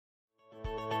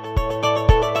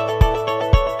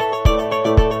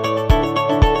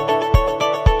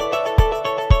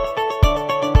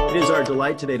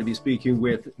delight today to be speaking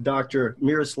with Dr.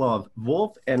 Miroslav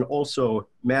Volf and also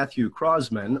Matthew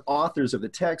Croasmun, authors of the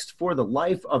text For the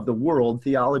Life of the World,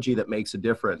 Theology That Makes a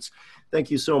Difference. Thank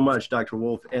you so much, Dr.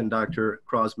 Volf and Dr.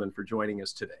 Croasmun, for joining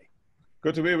us today.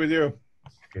 Good to be with you.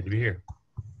 Good to be here.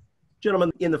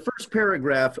 Gentlemen, in the first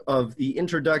paragraph of the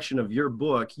introduction of your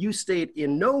book, you state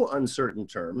in no uncertain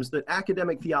terms that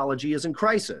academic theology is in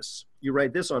crisis. You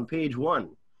write this on page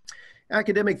 1.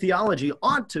 Academic theology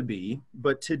ought to be,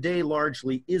 but today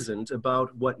largely isn't,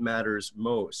 about what matters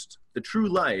most, the true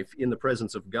life in the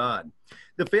presence of God.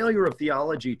 The failure of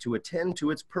theology to attend to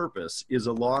its purpose is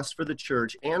a loss for the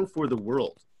church and for the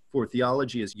world, for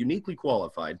theology is uniquely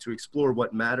qualified to explore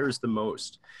what matters the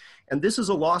most. And this is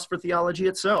a loss for theology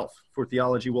itself, for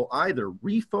theology will either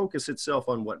refocus itself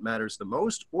on what matters the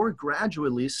most or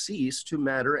gradually cease to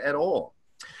matter at all.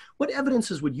 What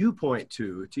evidences would you point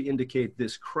to indicate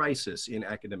this crisis in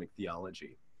academic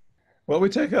theology? Well, we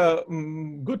take a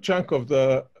good chunk of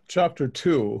the chapter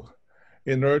 2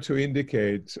 in order to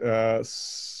indicate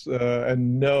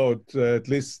and note, at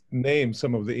least name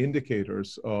some of the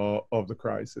indicators of the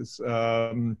crisis.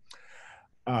 All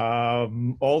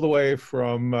the way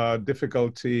from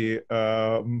difficulty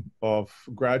of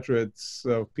graduates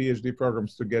of PhD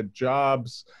programs to get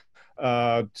jobs,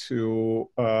 to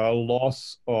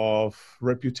loss of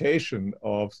reputation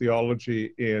of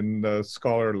theology in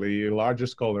larger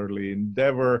scholarly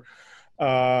endeavor,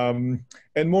 and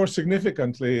more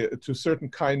significantly, to certain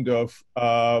kind of,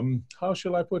 how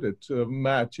shall I put it?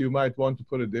 Matt, you might want to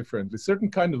put it differently, certain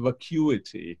kind of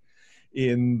acuity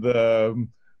in the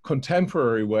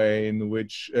contemporary way in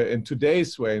which, in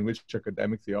today's way in which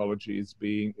academic theology is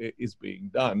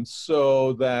being done,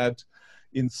 so that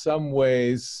in some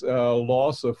ways,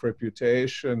 loss of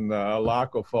reputation,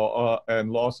 lack of and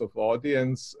loss of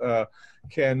audience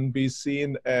can be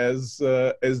seen as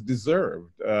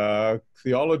deserved.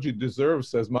 Theology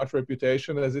deserves as much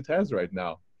reputation as it has right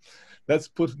now. That's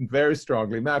put very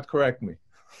strongly. Matt, correct me.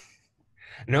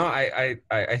 No, I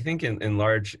think in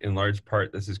large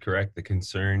part this is correct. The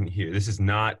concern here, this is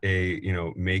not a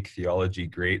make theology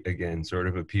great again sort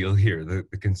of appeal here.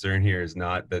 The concern here is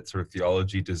not that sort of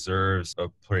theology deserves a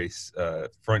place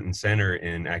front and center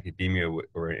in academia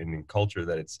or in culture,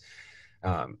 that it's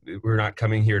we're not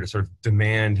coming here to sort of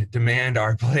demand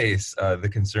our place. The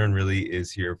concern really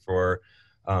is here for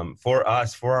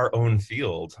us, for our own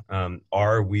field.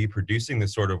 Are we producing the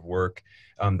sort of work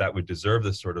that would deserve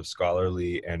this sort of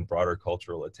scholarly and broader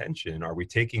cultural attention? Are we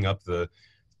taking up the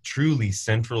truly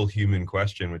central human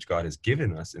question which God has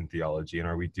given us in theology, and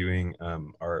are we doing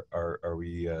are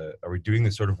we doing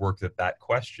the sort of work that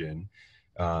question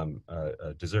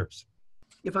deserves?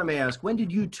 If I may ask, when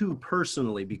did you two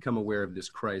personally become aware of this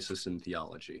crisis in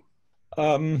theology?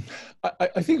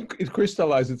 I think it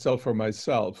crystallized itself for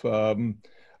myself.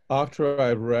 After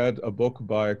I read a book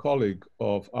by a colleague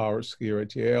of ours here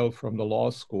at Yale from the law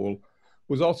school,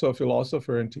 who's also a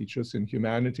philosopher and teaches in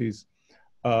humanities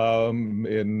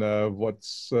in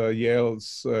what's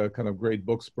Yale's kind of great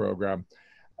books program.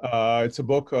 It's a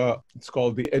book, it's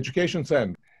called The Education's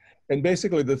End. And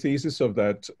basically the thesis of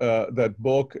that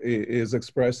book is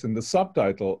expressed in the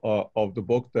subtitle of the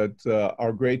book, that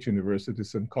our great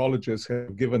universities and colleges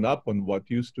have given up on what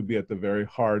used to be at the very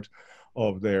heart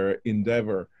of their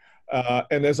endeavor.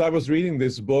 And as I was reading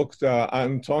this book,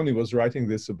 Antoni was writing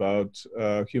this about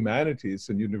humanities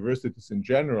and universities in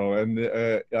general. And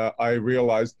I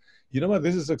realized, you know what,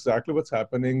 this is exactly what's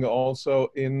happening also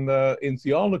in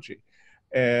theology.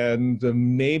 And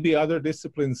maybe other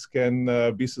disciplines can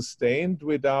be sustained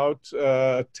without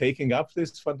taking up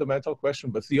this fundamental question.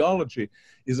 But theology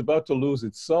is about to lose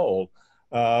its soul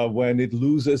when it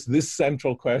loses this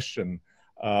central question.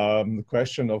 The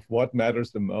question of what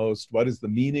matters the most, what is the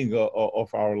meaning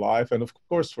of our life, and of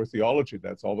course for theology,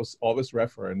 that's always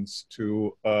reference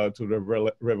to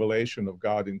the revelation of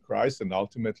God in Christ, and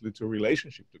ultimately to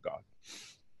relationship to God.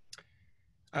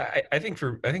 I think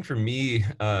for me,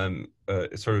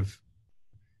 sort of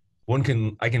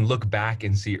I can look back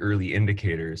and see early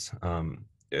indicators.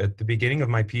 At the beginning of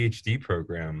my PhD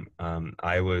program,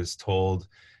 I was told,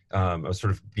 I was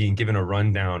sort of being given a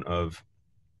rundown of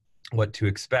what to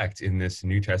expect in this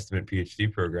New Testament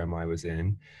PhD program I was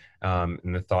in. And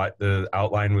the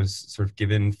outline was sort of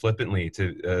given flippantly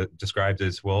to described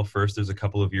as, well, first there's a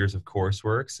couple of years of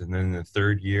courseworks, and then in the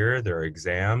third year there are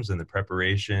exams and the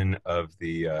preparation of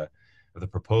the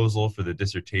proposal for the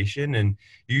dissertation, and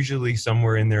usually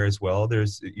somewhere in there as well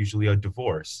there's usually a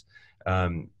divorce.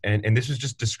 And this was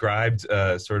just described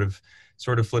sort of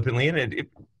flippantly, and it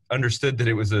understood that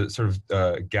it was a sort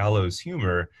of gallows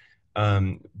humor.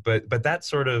 But that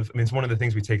sort of, I mean, it's one of the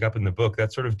things we take up in the book,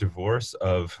 that sort of divorce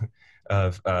of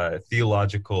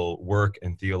theological work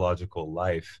and theological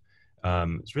life.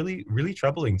 It's really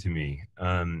troubling to me,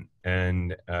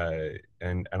 and I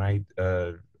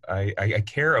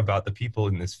care about the people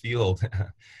in this field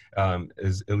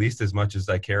as at least as much as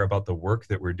I care about the work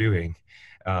that we're doing,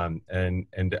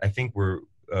 and I think we're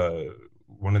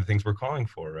one of the things we're calling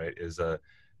for, right, is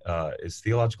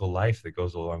theological life that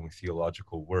goes along with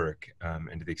theological work,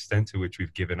 and to the extent to which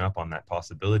we've given up on that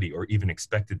possibility or even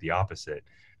expected the opposite,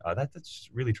 that's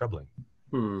really troubling.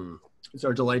 It's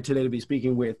our delight today to be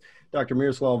speaking with Dr.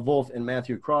 Miroslav Volf and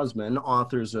Matthew Croasmun,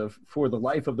 authors of For the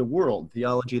Life of the World,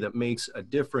 Theology That Makes a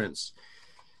Difference.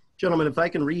 Gentlemen, if I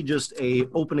can read just a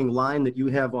opening line that you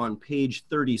have on page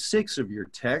 36 of your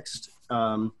text.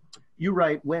 You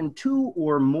write, when two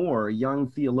or more young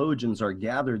theologians are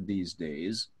gathered these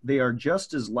days, they are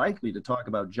just as likely to talk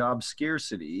about job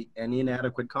scarcity and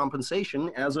inadequate compensation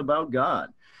as about God,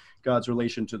 God's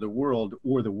relation to the world,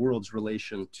 or the world's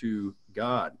relation to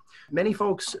God. Many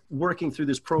folks working through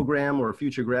this program or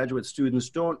future graduate students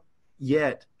don't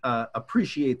yet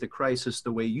appreciate the crisis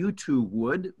the way you two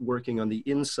would, working on the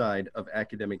inside of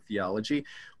academic theology.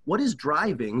 What is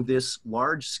driving this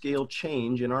large-scale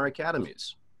change in our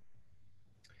academies?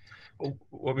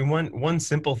 Well, I mean, one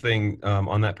simple thing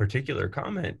on that particular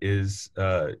comment is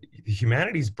the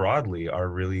humanities broadly are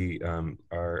really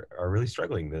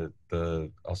struggling. I'll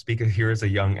speak here as a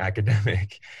young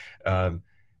academic.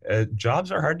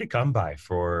 Jobs are hard to come by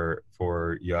for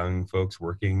young folks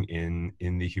working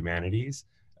in the humanities.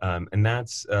 And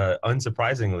that's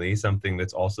unsurprisingly something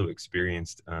that's also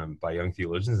experienced by young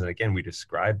theologians. And again, we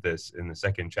describe this in the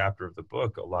second chapter of the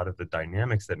book, a lot of the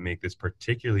dynamics that make this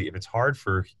particularly, if it's hard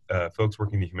for folks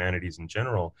working in the humanities in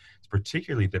general, it's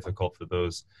particularly difficult for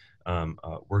those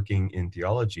working in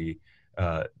theology.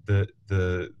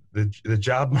 The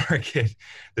job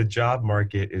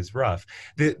market is rough.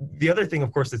 The other thing,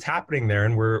 of course, that's happening there,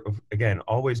 and we're again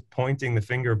always pointing the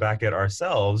finger back at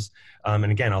ourselves. And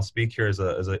again, I'll speak here as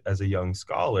a young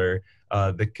scholar.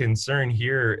 The concern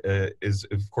here is,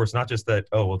 of course, not just that,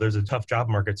 oh well, there's a tough job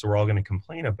market, so we're all going to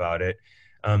complain about it,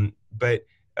 but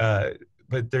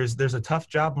there's a tough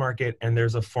job market, and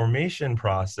there's a formation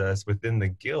process within the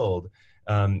guild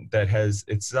that has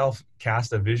itself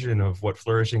cast a vision of what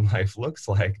flourishing life looks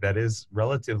like that is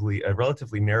a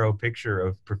relatively narrow picture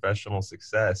of professional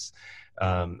success,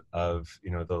 of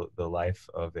the life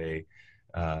of an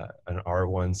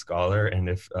R1 scholar. And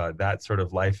if that sort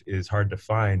of life is hard to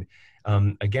find,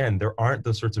 again, there aren't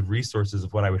those sorts of resources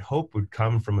of what I would hope would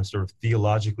come from a sort of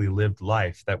theologically lived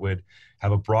life that would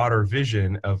have a broader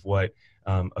vision of what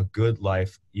a good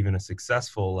life, even a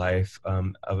successful life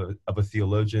of a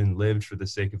theologian lived for the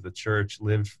sake of the church,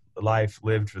 lived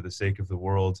for the sake of the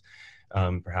world,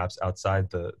 perhaps outside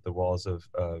the walls of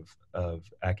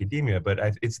academia. But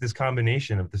it's this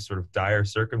combination of this sort of dire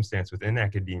circumstance within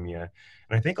academia,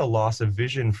 and I think a loss of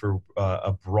vision for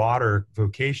a broader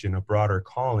vocation, a broader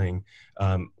calling,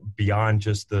 beyond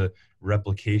just the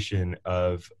replication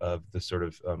of the sort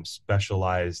of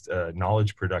specialized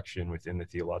knowledge production within the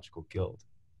theological guild.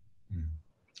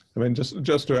 I mean,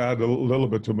 just to add a little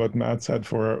bit to what Matt said,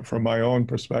 from my own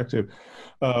perspective,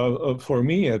 for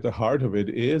me, at the heart of it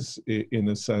is, in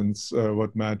a sense,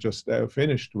 what Matt just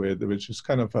finished with, which is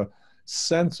kind of a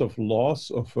sense of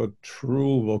loss of a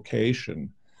true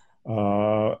vocation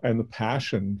and the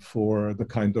passion for the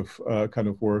kind of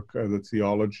work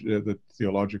that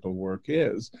theological work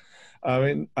is. I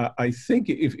mean, I think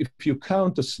if you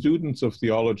count the students of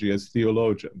theology as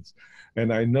theologians,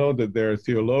 and I know that there are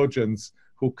theologians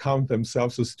who count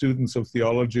themselves as students of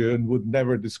theology and would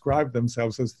never describe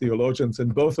themselves as theologians,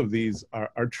 and both of these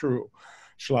are true.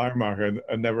 Schleiermacher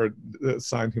never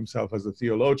signed himself as a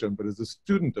theologian, but as a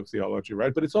student of theology,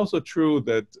 right? But it's also true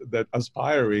that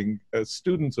aspiring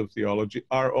students of theology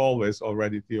are always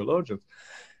already theologians.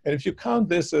 And if you count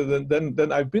this,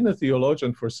 then I've been a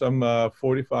theologian for some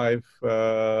 45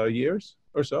 years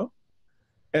or so.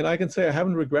 And I can say I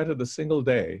haven't regretted a single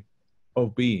day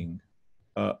of being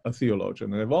a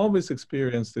theologian. And I've always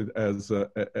experienced it as a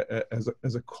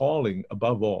calling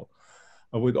above all.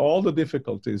 With all the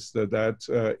difficulties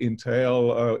that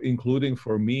entail, including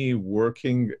for me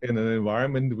working in an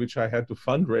environment which I had to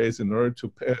fundraise in order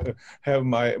to have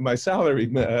my salary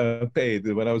paid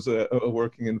when I was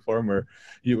working in former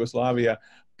Yugoslavia.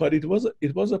 But it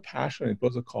was a passion, it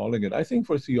was a calling. And I think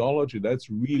for theology, that's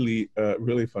really,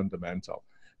 really fundamental.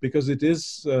 Because it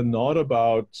is not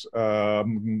about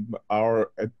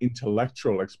our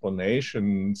intellectual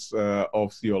explanations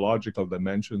of theological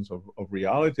dimensions of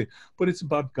reality, but it's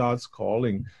about God's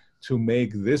calling to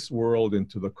make this world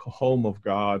into the home of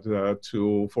God,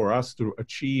 for us to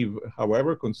achieve,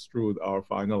 however construed, our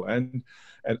final end.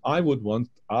 And I would want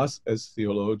us as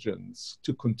theologians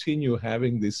to continue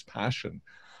having this passion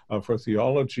for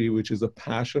theology, which is a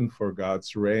passion for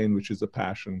God's reign, which is a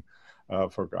passion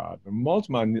for God. And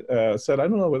Moltmann said, I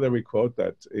don't know whether we quote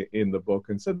that in the book,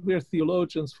 and said, we're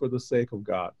theologians for the sake of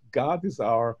God. God is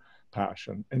our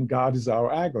passion, and God is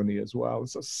our agony as well.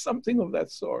 So something of that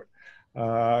sort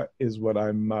is what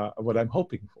I'm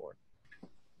hoping for.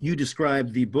 You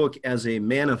describe the book as a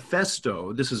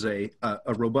manifesto. This is a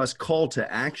robust call to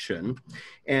action,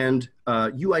 and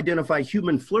you identify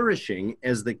human flourishing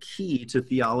as the key to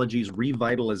theology's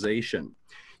revitalization.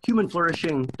 Human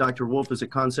flourishing, Dr. Volf, is a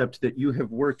concept that you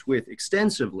have worked with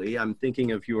extensively. I'm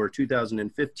thinking of your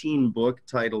 2015 book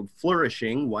titled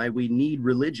Flourishing: Why We Need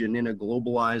Religion in a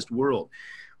Globalized World.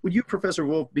 Would you, Professor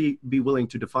Volf, be willing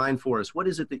to define for us, what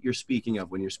is it that you're speaking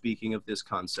of when you're speaking of this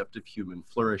concept of human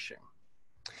flourishing?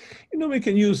 You know, we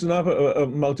can use a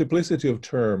multiplicity of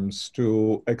terms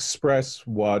to express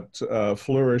what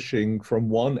flourishing from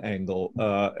one angle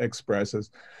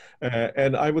expresses.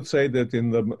 And I would say that in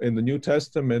the New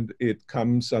Testament, it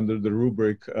comes under the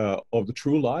rubric of the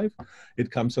true life.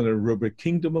 It comes under the rubric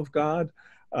kingdom of God,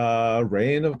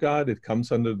 reign of God. It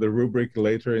comes under the rubric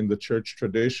later in the church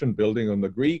tradition, building on the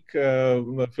Greek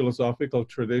philosophical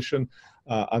tradition,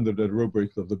 under the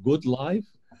rubric of the good life.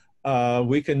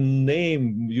 We can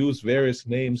use various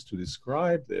names to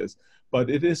describe this,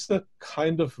 but it is a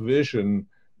kind of vision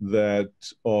that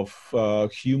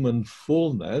of human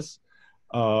fullness,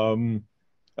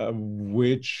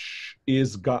 which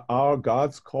is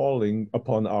God's calling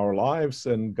upon our lives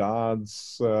and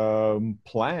God's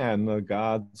plan,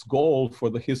 God's goal for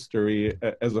the history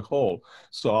as a whole.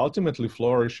 So ultimately,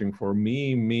 flourishing for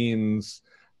me means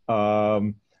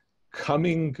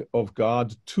coming of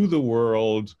God to the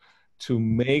world, to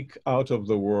make out of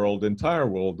the world, entire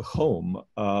world, the home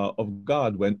of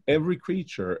God, when every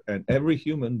creature and every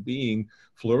human being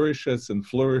flourishes and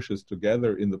flourishes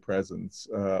together in the presence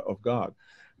of God.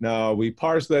 Now, we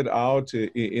parse that out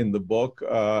in the book,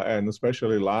 and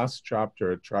especially last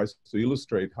chapter, it tries to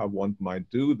illustrate how one might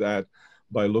do that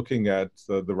by looking at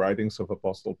the writings of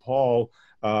Apostle Paul.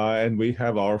 And we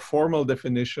have our formal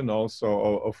definition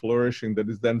also of flourishing that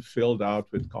is then filled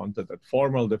out with content. That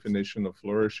formal definition of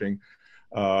flourishing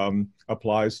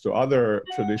applies to other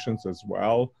traditions as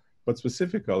well, but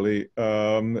specifically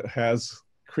has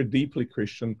deeply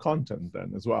Christian content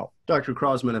then as well. Dr.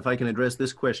 Croasmun, if I can address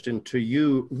this question to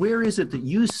you, where is it that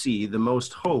you see the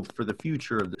most hope for the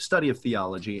future of the study of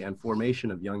theology and formation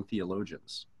of young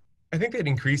theologians? I think that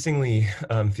increasingly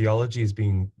theology is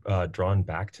being drawn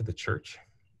back to the church.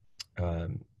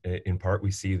 In part,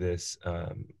 we see this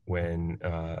when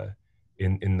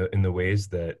in the ways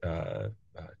that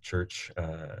church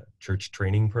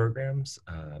training programs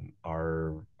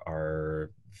are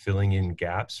filling in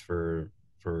gaps for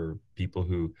people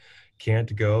who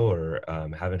can't go or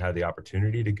haven't had the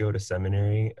opportunity to go to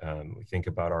seminary. We think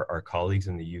about our colleagues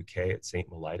in the UK at St.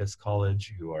 Mellitus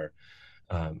College who are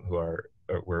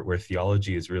where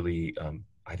theology is really,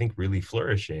 I think, really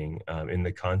flourishing in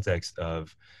the context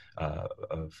of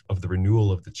the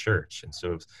renewal of the church. And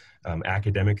so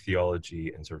academic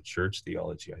theology and sort of church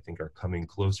theology, I think, are coming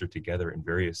closer together in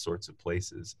various sorts of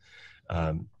places.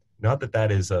 Not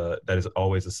that is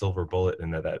always a silver bullet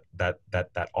and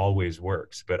that always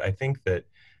works, but I think that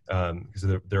because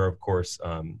there are, of course,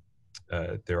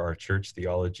 there are church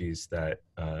theologies that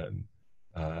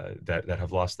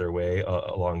have lost their way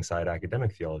alongside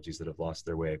academic theologies that have lost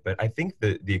their way. But I think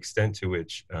that the extent to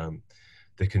which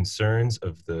the concerns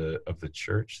of the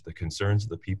church, the concerns of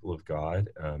the people of God,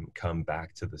 come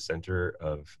back to the center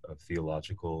of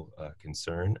theological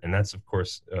concern, and that's, of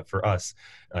course, for us,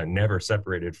 never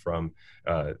separated from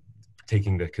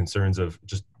taking the concerns of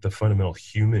just the fundamental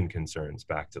human concerns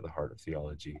back to the heart of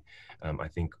theology. I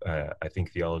think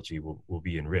theology will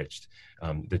be enriched.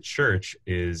 The church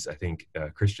is, I think,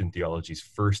 Christian theology's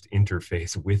first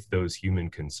interface with those human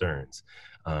concerns,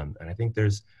 and I think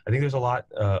there's a lot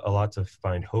to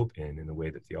find hope in the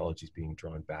way that theology is being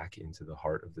drawn back into the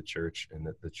heart of the church, and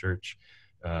that the church,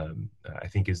 I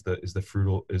think, is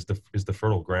the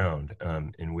fertile ground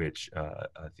in which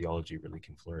theology really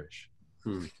can flourish.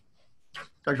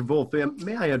 Dr. Volf,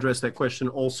 may I address that question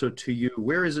also to you?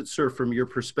 Where is it, sir, from your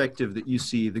perspective, that you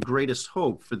see the greatest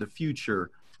hope for the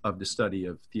future of the study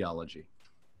of theology?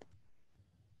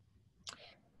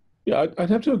 Yeah, I'd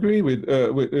have to agree with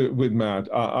Matt.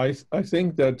 I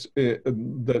think that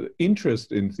the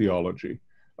interest in theology,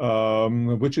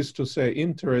 which is to say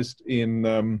interest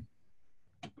in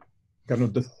kind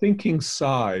of the thinking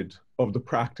side of the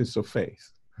practice of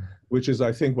faith, which is,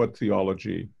 I think, what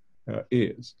theology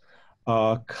is,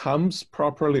 comes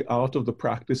properly out of the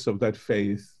practice of that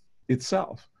faith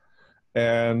itself.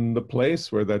 And the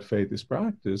place where that faith is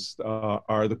practiced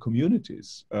are the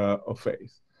communities of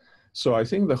faith. So I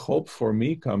think the hope for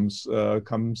me comes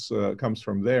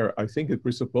from there. I think it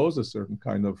presupposes a certain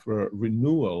kind of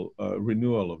renewal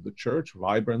of the church,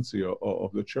 vibrancy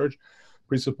of the church.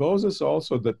 Presupposes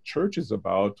also that church is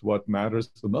about what matters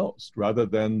the most, rather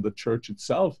than the church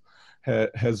itself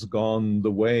has gone the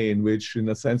way in which, in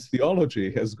a sense, theology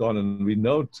has gone, and we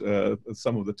note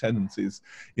some of the tendencies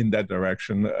in that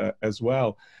direction as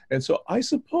well. And so I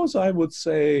suppose I would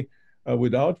say,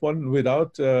 without kind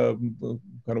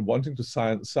of wanting to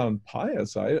sound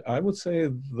pious, I would say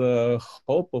the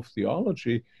hope of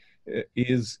theology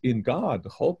is in God. The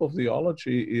hope of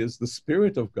theology is the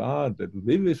Spirit of God that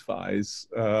vivifies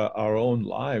our own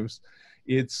lives.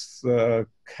 It's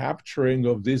capturing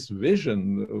of this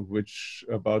vision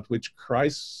about which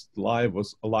Christ's life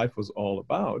was all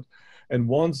about. And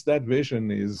once that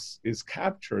vision is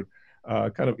captured,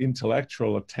 kind of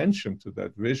intellectual attention to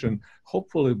that vision,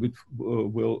 hopefully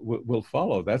will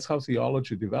follow. That's how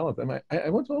theology developed. And I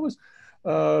want to always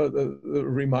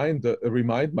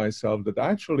remind myself that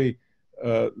actually,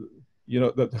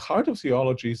 that the heart of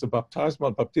theology is a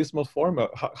baptismal formula.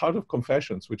 Heart of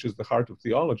confessions, which is the heart of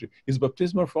theology, is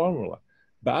baptismal formula.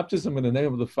 Baptism in the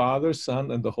name of the Father,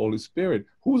 Son, and the Holy Spirit.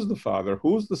 Who's the Father?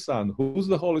 Who's the Son? Who's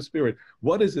the Holy Spirit?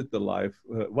 What is it? The life?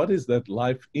 What is that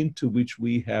life into which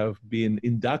we have been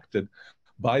inducted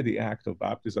by the act of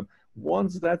baptism?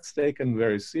 Once that's taken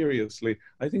very seriously,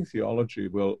 I think theology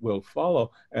will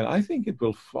follow, and I think it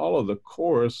will follow the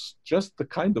course, just the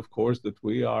kind of course that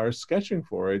we are sketching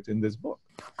for it in this book.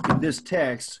 In this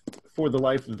text, For the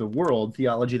Life of the World,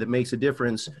 Theology That Makes a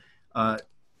Difference,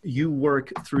 you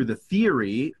work through the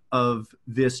theory of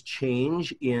this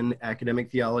change in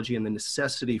academic theology and the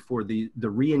necessity for the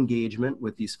re-engagement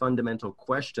with these fundamental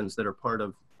questions that are part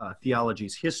of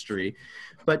theology's history,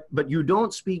 but you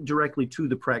don't speak directly to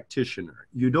the practitioner.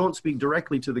 You don't speak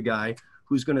directly to the guy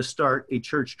who's going to start a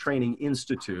church training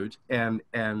institute and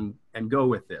go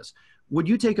with this. Would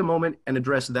you take a moment and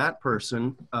address that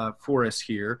person for us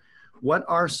here? What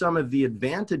are some of the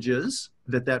advantages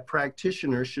that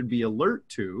practitioner should be alert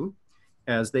to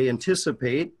as they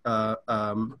anticipate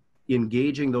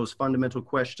engaging those fundamental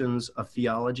questions of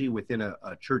theology within a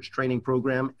church training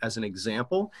program as an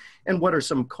example? And what are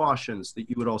some cautions that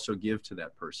you would also give to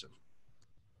that person?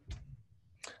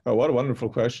 Oh, what a wonderful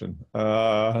question,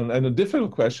 and a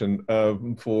difficult question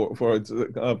for it's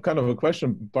kind of a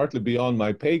question partly beyond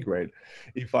my pay grade.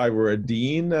 If I were a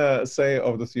dean, say,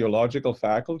 of the theological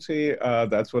faculty,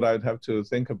 that's what I'd have to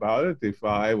think about it. If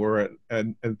I were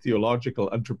a theological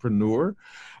entrepreneur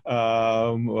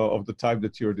of the type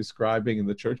that you're describing in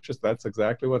the churches, that's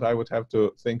exactly what I would have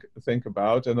to think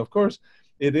about. And of course,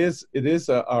 it is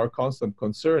our constant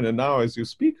concern. And now, as you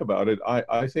speak about it,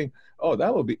 I think, oh,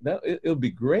 it'll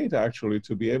be great actually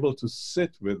to be able to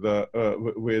sit with a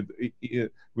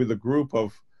group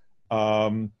of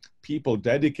people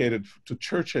dedicated to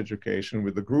church education,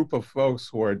 with a group of folks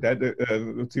who are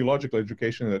theological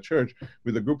education in the church,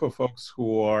 with a group of folks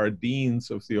who are deans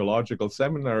of theological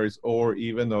seminaries, or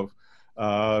even of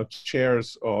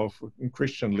chairs of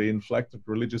Christianly inflected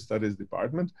religious studies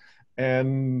department,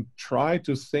 and try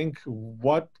to think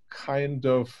what kind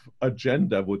of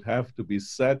agenda would have to be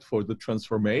set for the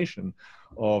transformation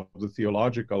of the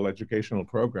theological educational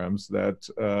programs that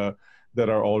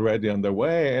are already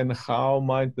underway, and how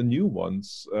might the new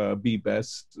ones be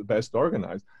best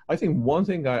organized. I think one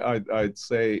thing I'd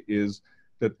say is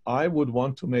that I would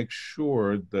want to make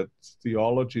sure that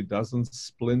theology doesn't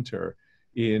splinter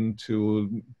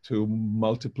into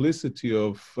multiplicity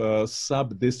of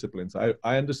sub-disciplines.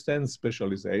 I understand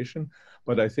specialization,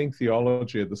 but I think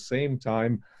theology at the same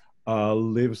time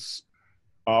lives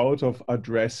out of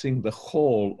addressing the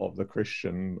whole of the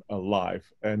Christian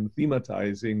life and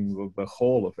thematizing the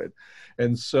whole of it.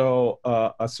 And so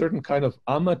a certain kind of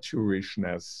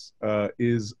amateurishness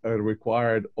is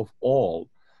required of all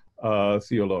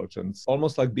theologians,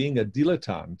 almost like being a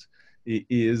dilettante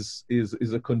is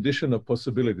a condition of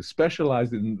possibility.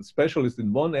 Specialist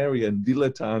in one area and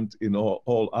dilettante in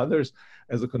all others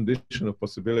as a condition of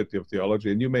possibility of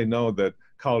theology. And you may know that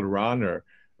Karl Rahner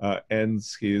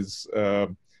ends his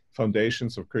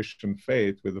Foundations of Christian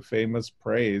Faith with the famous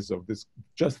praise of this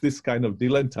kind of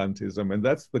dilettantism. And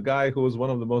that's the guy who was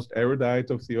one of the most erudite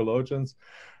of theologians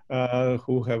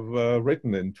who have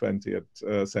written in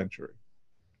 20th century.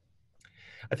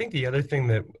 I think the other thing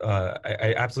that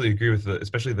I absolutely agree with,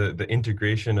 especially the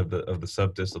integration of the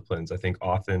subdisciplines. I think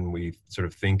often we sort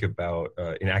of think about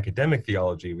in academic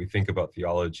theology, we think about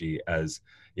theology as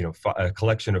a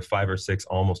collection of 5 or 6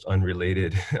 almost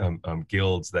unrelated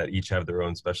guilds that each have their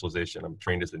own specialization. I'm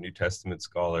trained as a New Testament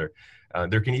scholar.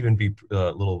 There can even be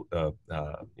little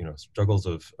struggles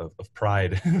of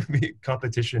pride,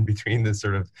 competition between the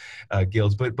sort of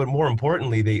guilds. But more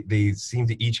importantly, they seem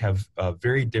to each have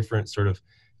very different sort of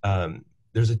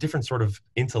there's a different sort of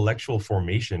intellectual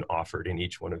formation offered in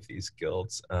each one of these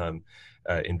guilds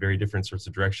in very different sorts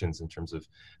of directions in terms of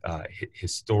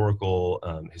historical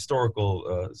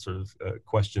sort of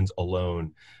questions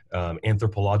alone,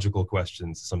 anthropological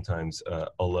questions sometimes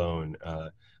alone,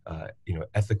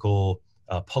 ethical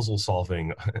puzzle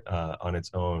solving on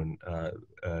its own,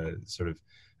 sort of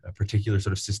particular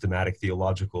sort of systematic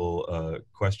theological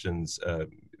questions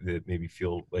that maybe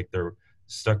feel like they're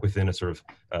stuck within a sort of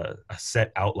a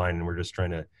set outline, and we're just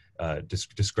trying to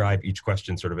describe each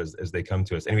question sort of as they come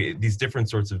to us. Anyway, these different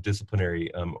sorts of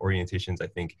disciplinary orientations, I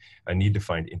think, need to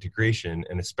find integration,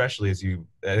 and especially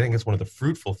I think it's one of the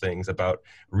fruitful things about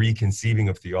reconceiving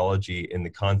of theology in the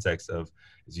context of,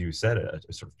 as you said, a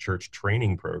sort of church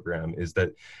training program, is that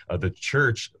the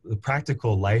church, the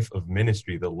practical life of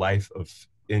ministry, the life of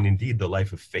and indeed the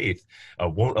life of faith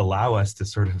won't allow us to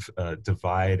sort of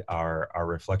divide our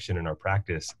reflection and our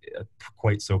practice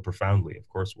quite so profoundly. Of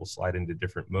course, we'll slide into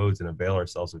different modes and avail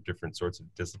ourselves of different sorts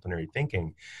of disciplinary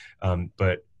thinking,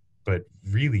 but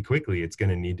really quickly it's going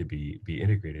to need to be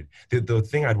integrated. The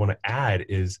thing I'd want to add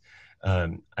is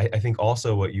I think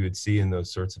also what you would see in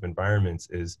those sorts of environments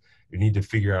is you need to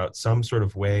figure out some sort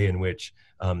of way in which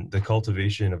the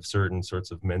cultivation of certain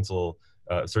sorts of mental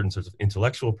certain sorts of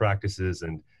intellectual practices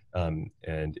and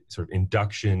sort of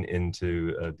induction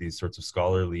into these sorts of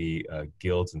scholarly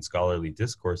guilds and scholarly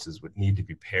discourses would need to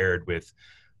be paired with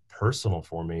personal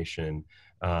formation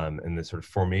and the sort of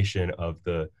formation of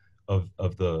the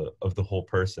whole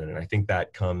person. And I think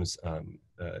that comes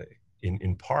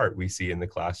in part, we see in the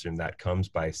classroom, that comes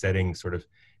by setting sort of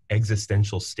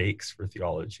existential stakes for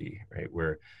theology, right?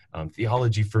 Where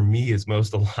theology for me is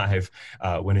most alive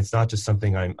when it's not just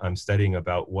something I'm studying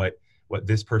about what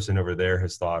this person over there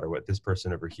has thought or what this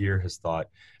person over here has thought,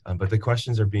 but the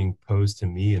questions are being posed to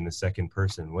me in the second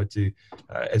person.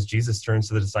 As Jesus turns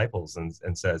to the disciples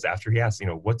and says, after he asks,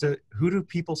 who do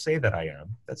people say that I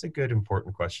am? That's a good,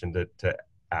 important question to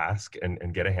ask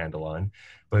and get a handle on.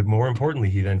 But more importantly,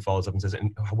 he then follows up and says,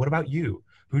 and what about you?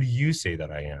 Who do you say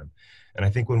that I am? And I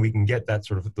think when we can get that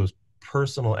sort of those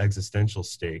personal existential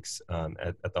stakes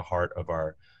at the heart of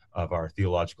our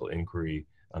theological inquiry,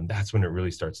 that's when it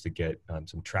really starts to get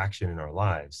some traction in our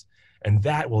lives. And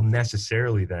that will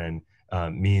necessarily then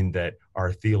mean that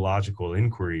our theological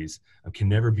inquiries can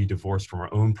never be divorced from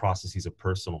our own processes of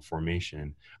personal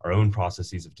formation, our own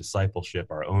processes of discipleship,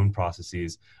 our own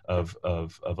processes of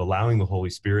allowing the Holy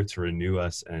Spirit to renew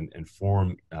us and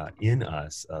form in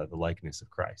us the likeness of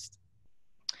Christ.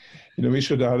 We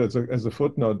should add as a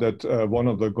footnote that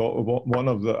one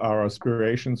of our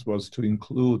aspirations was to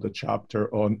include a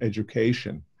chapter on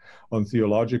education, on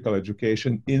theological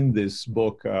education in this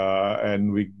book,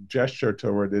 and we gestured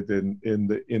toward it in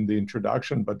the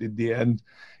introduction. But in the end,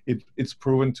 it's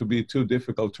proven to be too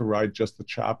difficult to write just a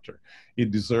chapter. It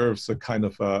deserves a kind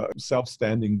of a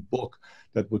self-standing book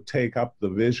that would take up the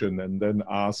vision and then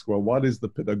ask, well, what is the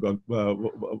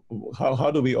how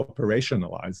do we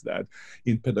operationalize that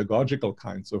in pedagogical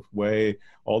kinds of way,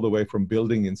 all the way from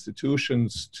building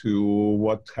institutions to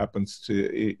what happens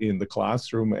in the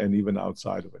classroom and even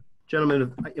outside of it.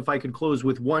 Gentlemen, if I could close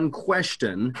with one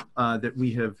question that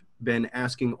we have been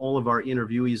asking all of our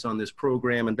interviewees on this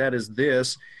program, and that is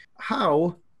this: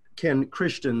 how can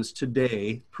Christians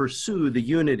today pursue the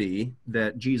unity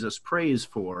that Jesus prays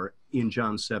for in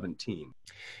John 17?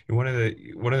 And one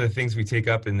of the things we take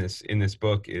up in this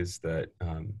book is that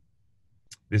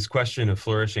this question of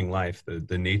flourishing life,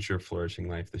 the nature of flourishing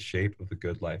life, the shape of the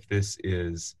good life, this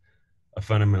is a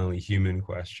fundamentally human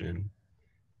question.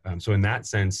 So in that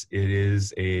sense, it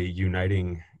is a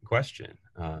uniting question.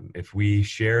 If we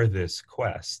share this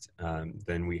quest,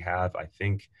 then we have, I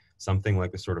think, something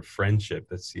like the sort of friendship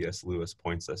that C.S. Lewis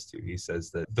points us to. He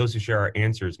says that those who share our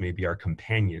answers may be our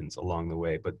companions along the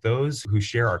way, but those who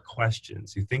share our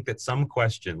questions, who think that some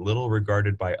question, little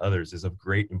regarded by others, is of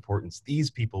great importance, these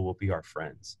people will be our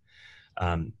friends.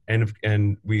 And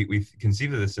we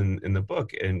conceive of this in the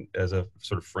book and as a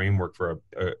sort of framework for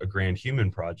a grand human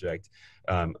project,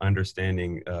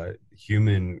 understanding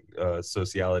human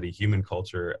sociality, human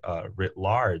culture writ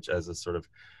large as a sort of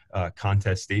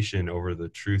contestation over the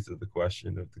truth of the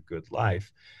question of the good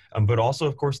life. But also,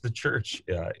 of course, the church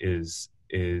is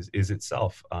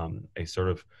itself a sort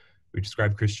of, we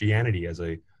describe Christianity as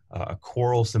a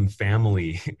quarrelsome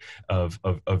family of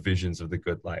visions of the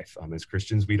good life. As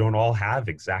Christians, we don't all have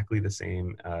exactly the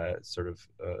same sort of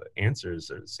answers,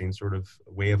 or the same sort of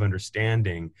way of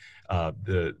understanding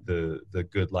the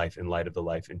good life in light of the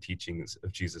life and teachings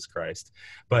of Jesus Christ.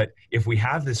 But if we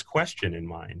have this question in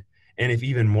mind, and if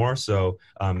even more so,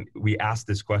 we ask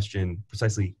this question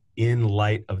precisely in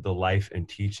light of the life and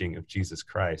teaching of Jesus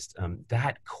Christ,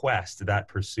 that quest, that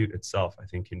pursuit itself, I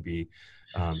think, can be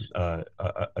a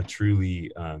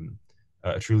truly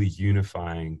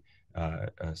unifying,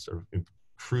 sort of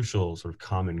crucial sort of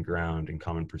common ground and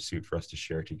common pursuit for us to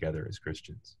share together as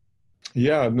Christians.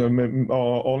 Yeah, no,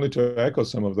 only to echo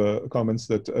some of the comments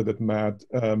that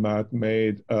Matt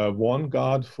made. One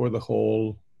God for the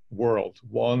whole world,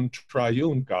 one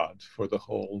triune God for the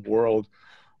whole world,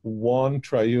 one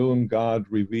triune God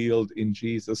revealed in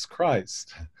Jesus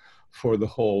Christ for the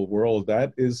whole world.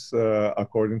 That is,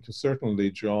 according to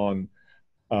certainly John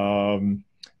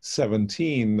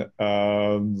 17,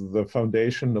 the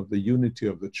foundation of the unity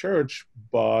of the church,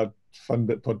 but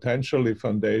potentially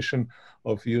foundation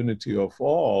of unity of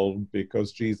all,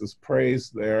 because Jesus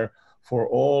prays there for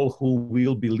all who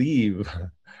will believe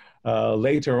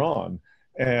later on.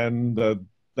 And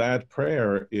that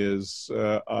prayer is,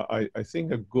 I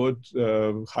think, a good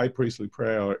high priestly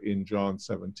prayer in John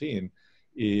 17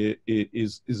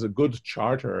 is a good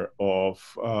charter of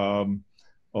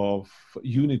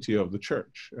unity of the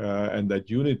church, and that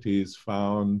unity is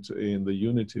found in the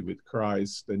unity with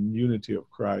Christ and unity of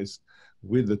Christ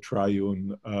with the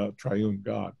triune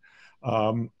God.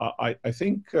 I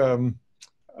think the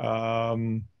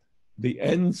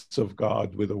ends of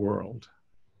God with the world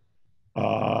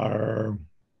are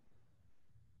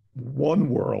one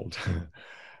world,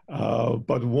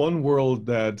 but one world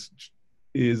that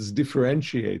is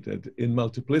differentiated in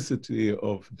multiplicity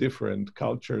of different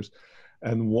cultures,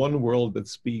 and one world that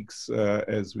speaks,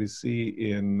 as we see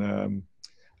in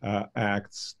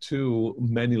Acts 2,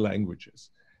 many languages.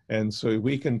 And so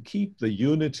we can keep the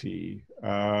unity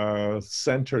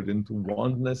centered into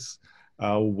oneness,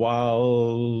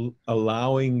 while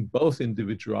allowing both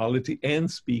individuality and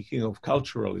speaking of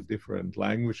culturally different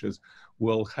languages,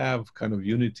 will have kind of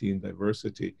unity in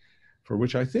diversity, for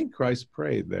which I think Christ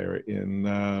prayed there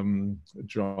in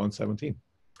John 17.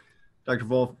 Dr.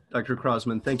 Volf, Dr.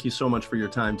 Croasmun, thank you so much for your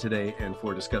time today and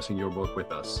for discussing your book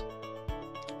with us.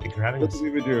 Thanks for having us. Good to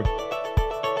be with you.